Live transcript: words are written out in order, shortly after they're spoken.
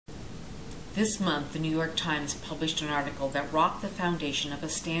This month, the New York Times published an article that rocked the foundation of a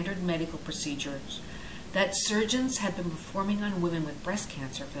standard medical procedure that surgeons have been performing on women with breast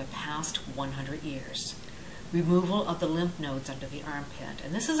cancer for the past 100 years. Removal of the lymph nodes under the armpit.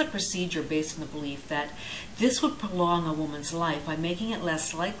 And this is a procedure based on the belief that this would prolong a woman's life by making it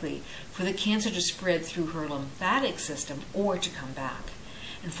less likely for the cancer to spread through her lymphatic system or to come back.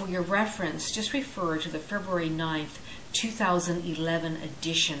 And for your reference, just refer to the February 9th, 2011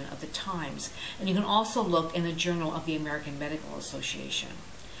 edition of the Times, and you can also look in the Journal of the American Medical Association.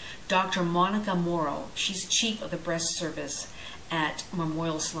 Dr. Monica Morrow, she's chief of the breast service at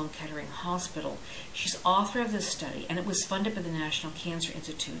Memorial Sloan Kettering Hospital. She's author of this study, and it was funded by the National Cancer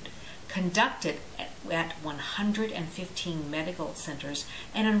Institute, conducted at 115 medical centers,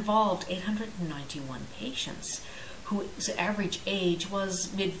 and involved 891 patients whose average age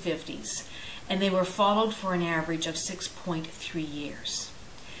was mid-50s, and they were followed for an average of 6.3 years.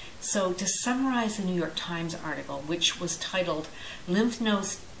 So to summarize the New York Times article, which was titled Lymph Node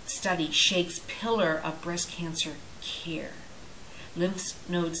Study Shakes Pillar of Breast Cancer Care. Lymph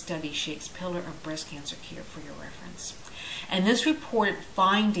Node Study Shakes Pillar of Breast Cancer Care, for your reference. And this reported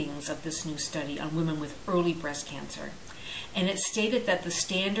findings of this new study on women with early breast cancer. And it stated that the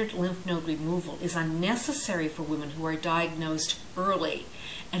standard lymph node removal is unnecessary for women who are diagnosed early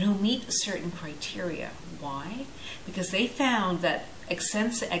and who meet certain criteria. Why? Because they found that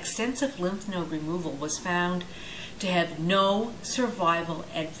extensive lymph node removal was found to have no survival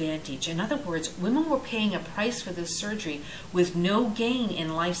advantage. In other words, women were paying a price for this surgery with no gain in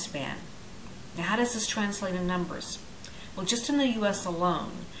lifespan. Now, how does this translate in numbers? Well, just in the US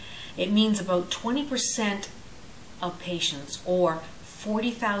alone, it means about 20% of patients, or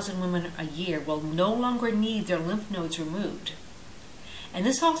 40,000 women a year, will no longer need their lymph nodes removed. And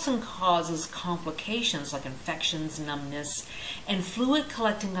this also causes complications like infections, numbness, and fluid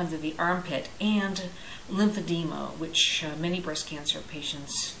collecting under the armpit, and lymphedema, which many breast cancer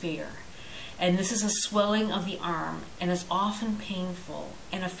patients fear. And this is a swelling of the arm, and is often painful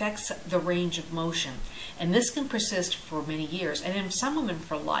and affects the range of motion. And this can persist for many years, and in some women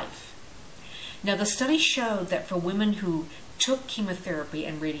for life. Now, the study showed that for women who took chemotherapy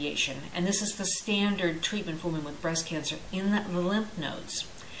and radiation, and this is the standard treatment for women with breast cancer in the lymph nodes,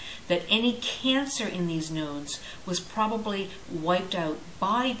 that any cancer in these nodes was probably wiped out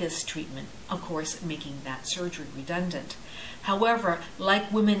by this treatment, of course, making that surgery redundant. However,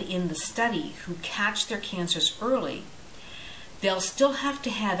 like women in the study who catch their cancers early, they'll still have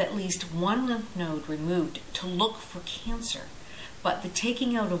to have at least one lymph node removed to look for cancer. But the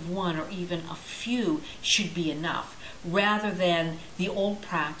taking out of one or even a few should be enough, rather than the old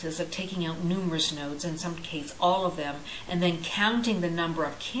practice of taking out numerous nodes, in some cases all of them, and then counting the number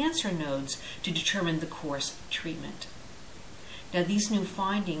of cancer nodes to determine the course of treatment. Now, these new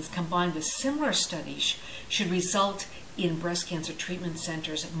findings, combined with similar studies, should result in breast cancer treatment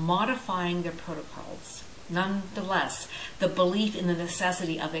centers modifying their protocols. Nonetheless, the belief in the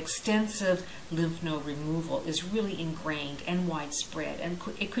necessity of extensive lymph node removal is really ingrained and widespread, and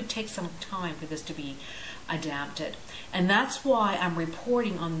it could take some time for this to be adapted. And that's why I'm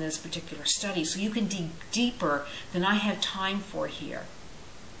reporting on this particular study, so you can dig deeper than I have time for here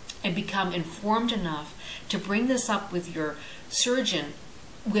and become informed enough to bring this up with your surgeon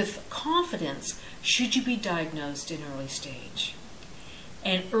with confidence should you be diagnosed in early stage.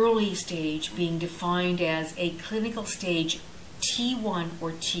 And early stage being defined as a clinical stage T1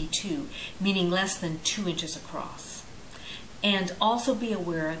 or T2, meaning less than 2 inches across. And also be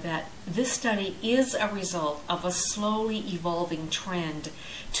aware that this study is a result of a slowly evolving trend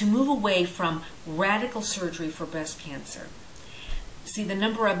to move away from radical surgery for breast cancer. See, the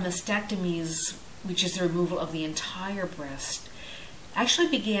number of mastectomies, which is the removal of the entire breast, actually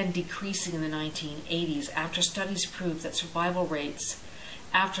began decreasing in the 1980s after studies proved that survival rates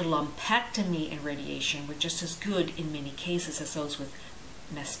after lumpectomy and radiation were just as good in many cases as those with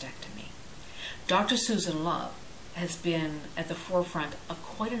mastectomy. Dr. Susan Love has been at the forefront of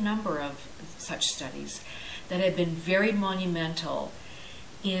quite a number of such studies that have been very monumental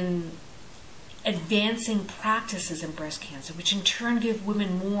in advancing practices in breast cancer, which in turn give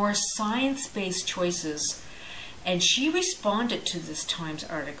women more science-based choices. And she responded to this Times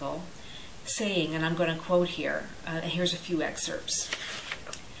article saying, and I'm going to quote here, here's a few excerpts.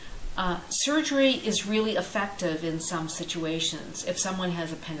 Surgery is really effective in some situations. If someone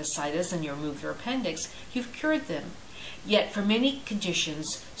has appendicitis and you remove their appendix, you've cured them. Yet for many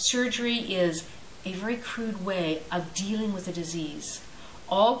conditions, surgery is a very crude way of dealing with the disease.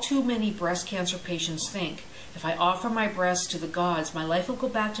 All too many breast cancer patients think, if I offer my breast to the gods, my life will go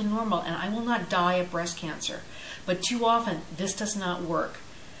back to normal and I will not die of breast cancer. But too often, this does not work.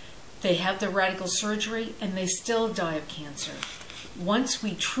 They have the radical surgery and they still die of cancer. Once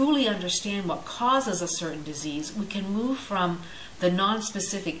we truly understand what causes a certain disease, we can move from the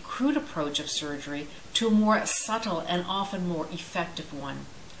non-specific, crude approach of surgery to a more subtle and often more effective one.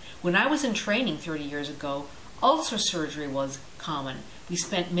 When I was in training 30 years ago, ulcer surgery was common. We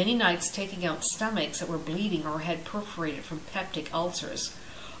spent many nights taking out stomachs that were bleeding or had perforated from peptic ulcers.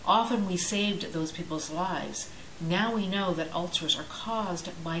 Often we saved those people's lives. Now we know that ulcers are caused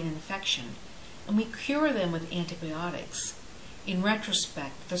by an infection, and we cure them with antibiotics. In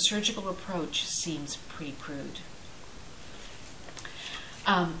retrospect, the surgical approach seems pretty crude.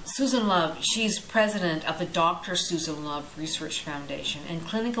 Susan Love, she's president of the Dr. Susan Love Research Foundation and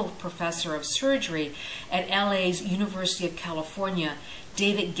clinical professor of surgery at LA's University of California,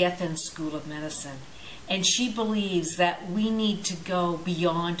 David Geffen School of Medicine. And she believes that we need to go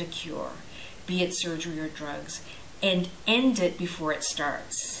beyond a cure, be it surgery or drugs, and end it before it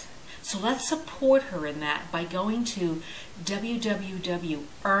starts. So let's support her in that by going to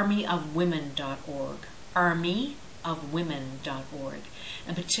www.armyofwomen.org, armyofwomen.org,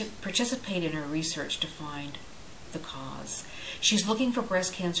 and participate in her research to find the cause. She's looking for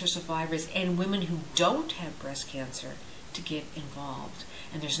breast cancer survivors and women who don't have breast cancer to get involved.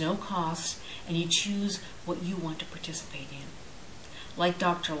 And there's no cost, and you choose what you want to participate in. Like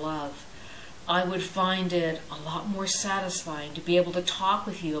Dr. Love, I would find it a lot more satisfying to be able to talk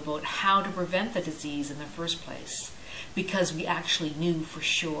with you about how to prevent the disease in the first place, because we actually knew for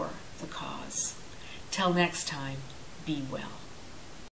sure the cause. Till next time, be well.